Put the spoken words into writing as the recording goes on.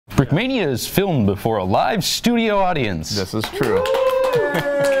Brickmania is filmed before a live studio audience. This is true.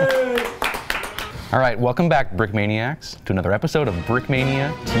 All right, welcome back, Brickmaniacs, to another episode of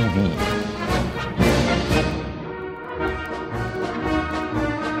Brickmania TV.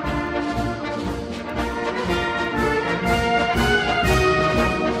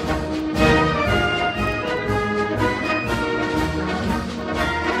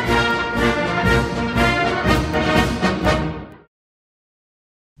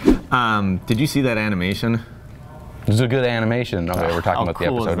 Did you see that animation? It was a good animation. Okay, we're talking about the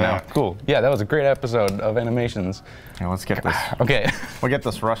episode now. Cool. Yeah, that was a great episode of animations. Yeah, let's get this. Okay. We'll get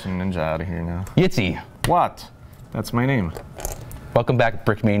this Russian ninja out of here now. Yitzy. What? That's my name. Welcome back,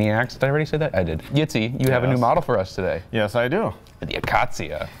 Brickmaniacs. Did I already say that? I did. Yitzy, you have a new model for us today. Yes, I do. The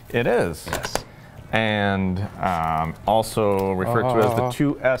Akatsiya. It is. Yes. And also referred to as the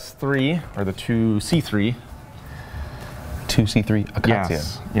 2S3 or the 2C3. 2C3 Akatsiya.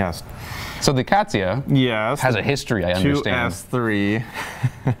 Yes. Yes. So the Akatsiya has a history, I understand. 2S3.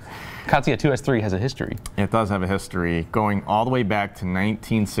 Akatsiya 2S3 has a history. It does have a history going all the way back to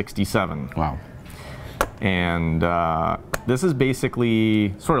 1967. Wow. And this is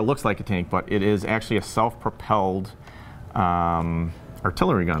basically, sort of looks like a tank, but it is actually a self-propelled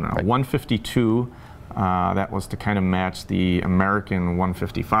artillery gun, a 152. That was to kind of match the American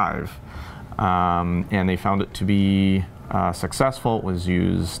 155. And they found it to be successful. It was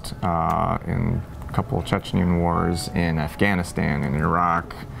used in a couple of Chechen wars, in Afghanistan, in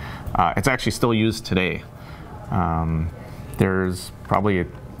Iraq. It's actually still used today. There's probably,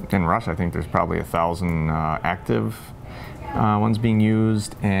 in Russia, I think there's probably 1,000 active ones being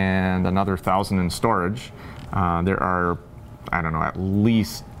used and another 1,000 in storage. There are, I don't know, at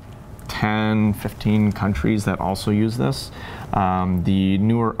least 10, 15 countries that also use this. The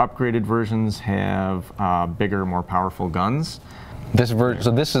newer upgraded versions have bigger, more powerful guns.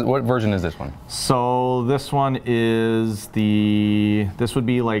 What version is this one? So this one is this would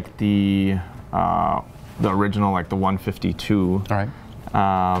be like the original, like the 152. All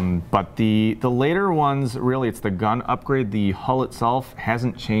right. But the later ones, really, it's the gun upgrade. The hull itself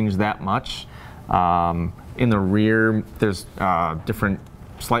hasn't changed that much. In the rear, there's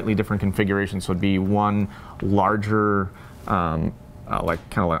slightly different configurations. So it'd be one larger, like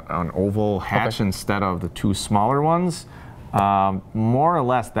kind of like an oval hatch instead of the two smaller ones. More or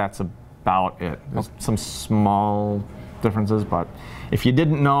less, that's about it. There's some small differences, but if you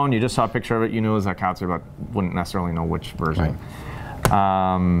didn't know and you just saw a picture of it, you knew it was Akatsiya, but wouldn't necessarily know which version.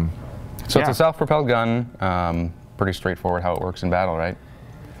 Right. So it's a self-propelled gun. Pretty straightforward how it works in battle, right?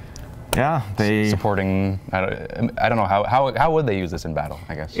 Yeah, supporting. I don't know how would they use this in battle?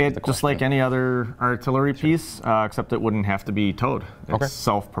 I guess it just like any other artillery piece, except it wouldn't have to be towed. It's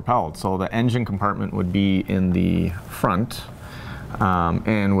self-propelled, so the engine compartment would be in the front,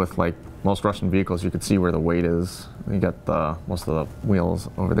 and with like most Russian vehicles, you could see where the weight is. You got most of the wheels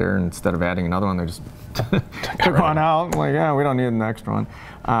over there, and instead of adding another one, they just took one out. Like, yeah, we don't need an extra one.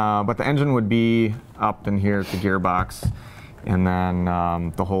 But the engine would be up in here at the gearbox. And then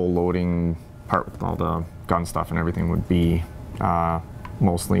the whole loading part with all the gun stuff and everything would be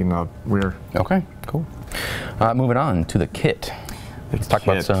mostly in the rear. Okay, cool. Moving on to the kit. Let's talk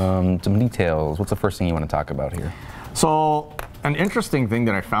about some details. What's the first thing you want to talk about here? So an interesting thing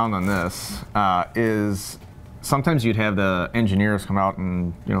that I found on this is sometimes you'd have the engineers come out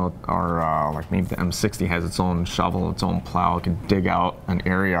and, you know, or like maybe the M60 has its own shovel, its own plow, it can dig out an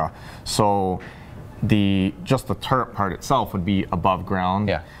area. So just the turret part itself would be above ground.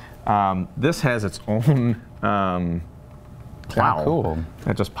 Yeah. This has its own plow. Cool.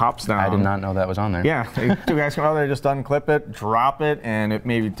 It just pops down. I did not know that was on there. Yeah. Two guys come out there, just unclip it, drop it, and it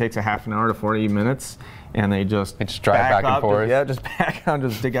maybe takes a half an hour to 40 minutes, and they just drive back and forth. Yeah, just back out,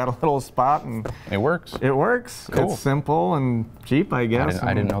 just dig out a little spot, and it works. It works. Cool. It's simple and cheap, I guess.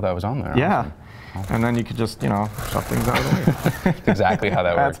 I didn't know that was on there. Yeah. Awesome. And then you could just, you know, shove things out of the way. That's exactly how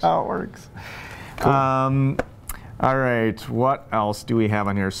that works. That's how it works. Cool. All right, what else do we have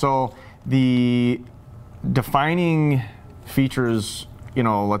on here? So the defining features, you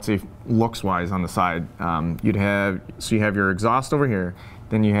know, let's say looks-wise on the side, you have your exhaust over here,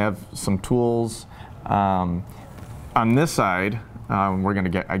 then you have some tools. On this side, we're gonna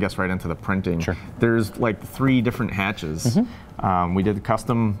get, I guess, right into the printing. Sure. There's like 3 different hatches. We did the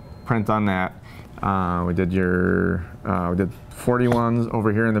custom print on that. We did 40 ones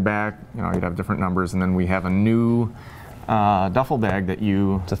over here in the back. You know, you'd have different numbers, and then we have a new duffel bag that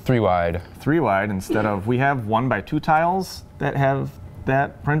It's a 3-wide. 3-wide instead of, we have 1x2 tiles that have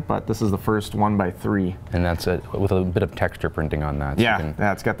that print, but this is the first 1x3. And that's it, with a bit of texture printing on that. So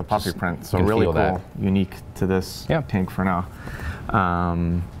yeah, it's got the puppy print, so really cool, unique to this tank for now.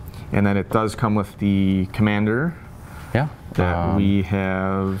 And then it does come with the commander. Yeah. That we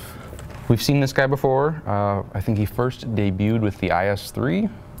have. We've seen this guy before. I think he first debuted with the IS3,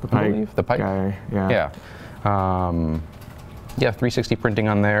 I believe. The Pike guy, yeah. Yeah. Yeah, 360 printing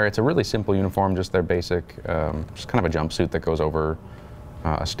on there. It's a really simple uniform, just their basic, just kind of a jumpsuit that goes over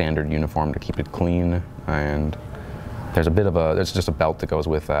a standard uniform to keep it clean. And there's there's just a belt that goes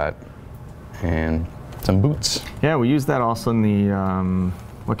with that, and some boots. Yeah, we used that also in the,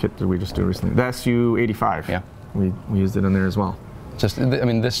 what kit did we just do recently? The SU-85. Yeah. We used it in there as well. Just, I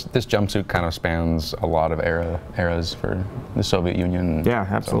mean, this jumpsuit kind of spans a lot of eras for the Soviet Union. Yeah,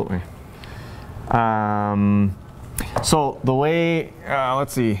 absolutely. So the way,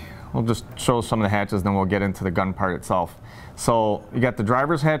 let's see, we'll just show some of the hatches, then we'll get into the gun part itself. So you got the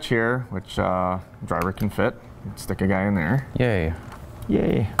driver's hatch here, which driver can fit. Stick a guy in there. Yay.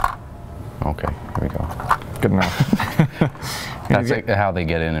 Yay. Okay, here we go. Good enough. That's like how they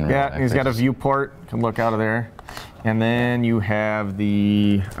get in and yeah, he's got a viewport, can look out of there. And then you have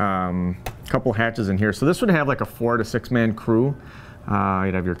the couple hatches in here. So this would have like a 4 to 6 man crew.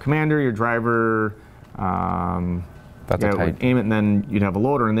 You'd have your commander, your driver, that's a tight. aim it, and then you'd have a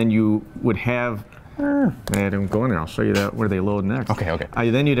loader, and then you would have, I didn't go in there, I'll show you that where they load next. Okay, okay.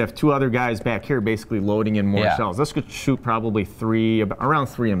 Then you'd have 2 other guys back here basically loading in more shells. This could shoot probably around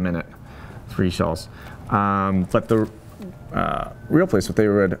 3 a minute, 3 shells. But the real place, what they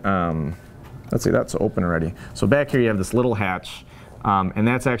would, let's see, that's open already. So back here you have this little hatch, and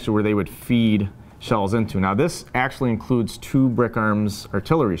that's actually where they would feed shells into. Now this actually includes 2 Brick Arms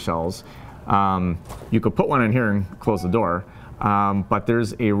artillery shells. You could put one in here and close the door, but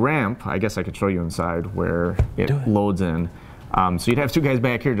there's a ramp, I guess I could show you inside, where it loads in. So you'd have 2 guys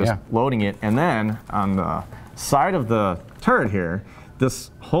back here just loading it, and then on the side of the turret here,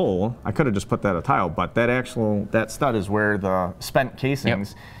 this hole, I could have just put that a tile, but that stud is where the spent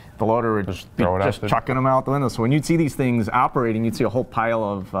casings, the loader would just chucking them out the window. So when you'd see these things operating, you'd see a whole pile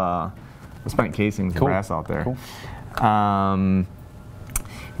of spent casings and brass out there. Cool.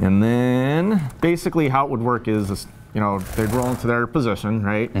 And then basically how it would work is, they'd roll into their position,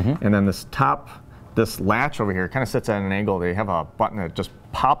 right? And then this latch over here kind of sits at an angle. They have a button that just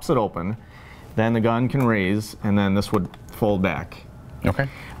pops it open. Then the gun can raise, and then this would fold back. Okay.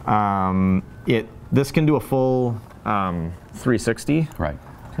 This can do a full 360. Right.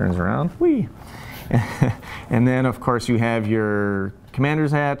 Turns around. Whee! And then, of course, you have your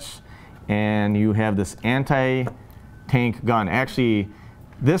commander's hatch, and you have this anti-tank gun. Actually,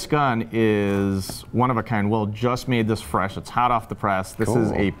 this gun is one of a kind. Will just made this fresh. It's hot off the press. This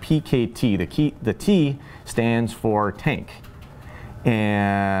is a PKT. The T stands for tank.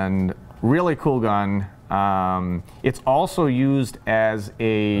 And really cool gun. It's also used as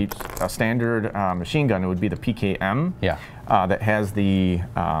a standard machine gun. It would be the PKM. Yeah. That has the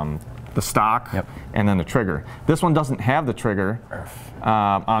stock and then the trigger. This one doesn't have the trigger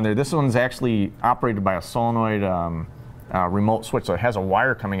on there. This one's actually operated by a solenoid remote switch, so it has a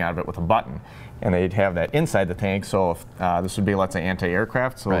wire coming out of it with a button, and they'd have that inside the tank. So if this would be, let's say,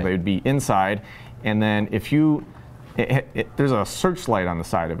 anti-aircraft, so they'd be inside, and then if you, there's a searchlight on the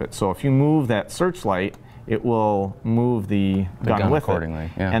side of it, so if you move that searchlight, it will move the gun with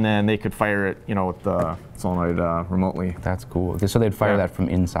accordingly. And then they could fire it, with the solenoid remotely. That's cool. So they'd fire that from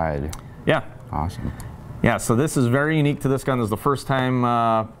inside. Yeah. Awesome. Yeah. So this is very unique to this gun. This is the first time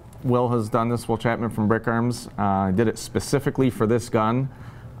Will has done this. Will Chapman from Brick Arms did it specifically for this gun.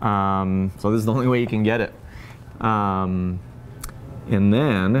 So this is the only way you can get it. And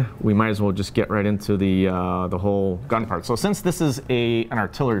then we might as well just get right into the whole gun part. So since this is an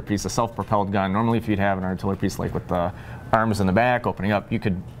artillery piece, a self-propelled gun, normally if you'd have an artillery piece like with the arms in the back opening up, you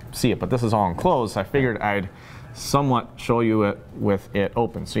could see it, but this is all enclosed, so I figured I'd somewhat show you it with it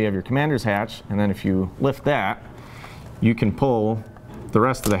open. So you have your commander's hatch, and then if you lift that, you can pull the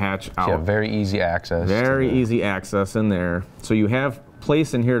rest of the hatch out. So very easy access. Very easy access in there. So you have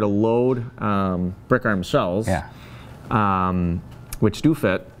place in here to load Brick Arms shells. Yeah. Which do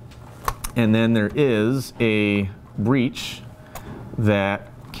fit, and then there is a breech that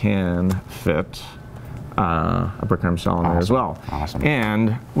can fit a Brick Arms shell in there as well. Awesome.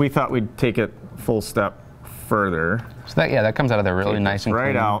 And we thought we'd take it full step further. So that comes out of there really nice and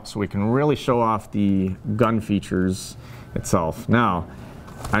right clean. out, so we can really show off the gun features itself. Now,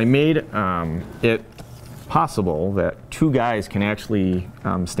 I made it possible that 2 guys can actually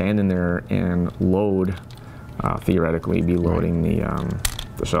stand in there and load. Theoretically, be loading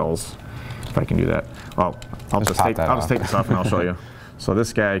the shells, if I can do that. Well, I'll just take this off and I'll show you. So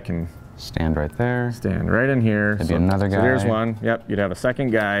this guy can stand right there. Stand right in here. There'd be another guy. So there's one. Yep, you'd have a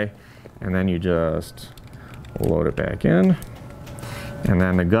second guy, and then you just load it back in. And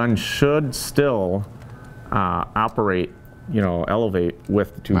then the gun should still operate, you know, elevate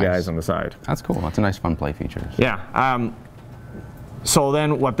with the two guys on the side. That's cool. That's a nice fun play feature. Yeah. So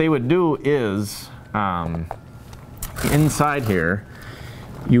then what they would do is, inside here,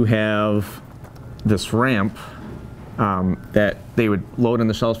 you have this ramp that they would load in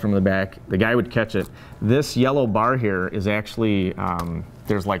the shells from the back. The guy would catch it. This yellow bar here is actually,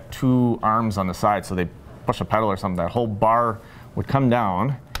 there's like 2 arms on the side, so they push a pedal or something. That whole bar would come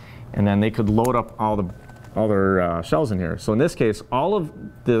down, and then they could load up all their shells in here. So in this case, all of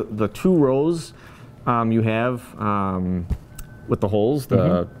the 2 rows you have with the holes,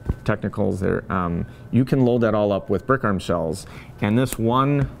 the technicals there, you can load that all up with brick arm shells, and this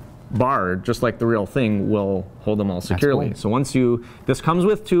one bar, just like the real thing, will hold them all securely. Cool. So once this comes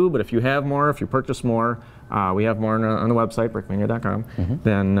with 2, but if you have more, if you purchase more, we have more on the website, brickmania.com,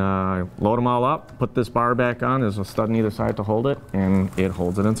 then load them all up, put this bar back on, there's a stud on either side to hold it, and it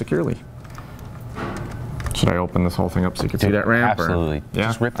holds it in securely. Should I open this whole thing up so you can see that ramp? Absolutely. Yeah?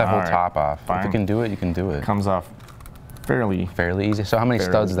 Just rip that whole top off. Fine. If you can do it, you can do it. Comes off fairly easy. So how many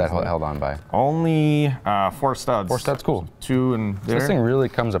studs is that held on by? Only 4 studs. 4 studs, cool. 2 in there. This thing really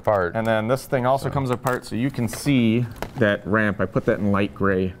comes apart. And then this thing also comes apart, so you can see that ramp. I put that in light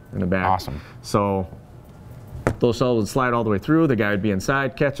gray in the back. Awesome. So those shells would slide all the way through. The guy would be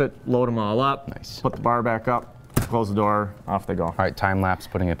inside, catch it, load them all up, put the bar back up, close the door, off they go. All right, time lapse,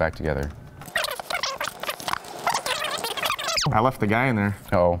 putting it back together. I left the guy in there.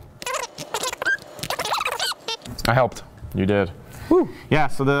 Uh-oh. I helped. You did. Woo. Yeah,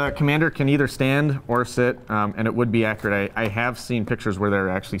 so the commander can either stand or sit, and it would be accurate. I have seen pictures where they're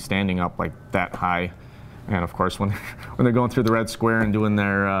actually standing up like that high. And of course, when they're going through the red square and doing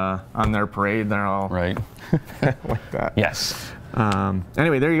their, on their parade, they're all right like that. Yes.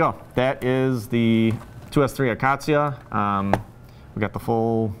 Anyway, there you go. That is the 2S3 Akatsiya. We got the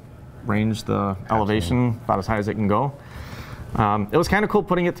full range, the elevation, about as high as it can go. It was kind of cool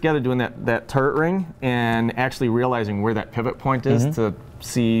putting it together, doing that turret ring, and actually realizing where that pivot point is to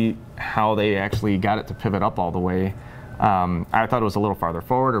see how they actually got it to pivot up all the way. I thought it was a little farther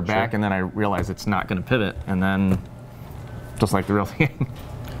forward or back, and then I realized it's not going to pivot, and then just like the real thing.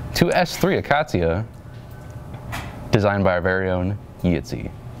 2S3 Akatsiya, designed by our very own Yitzy.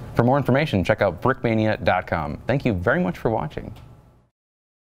 For more information, check out brickmania.com. Thank you very much for watching.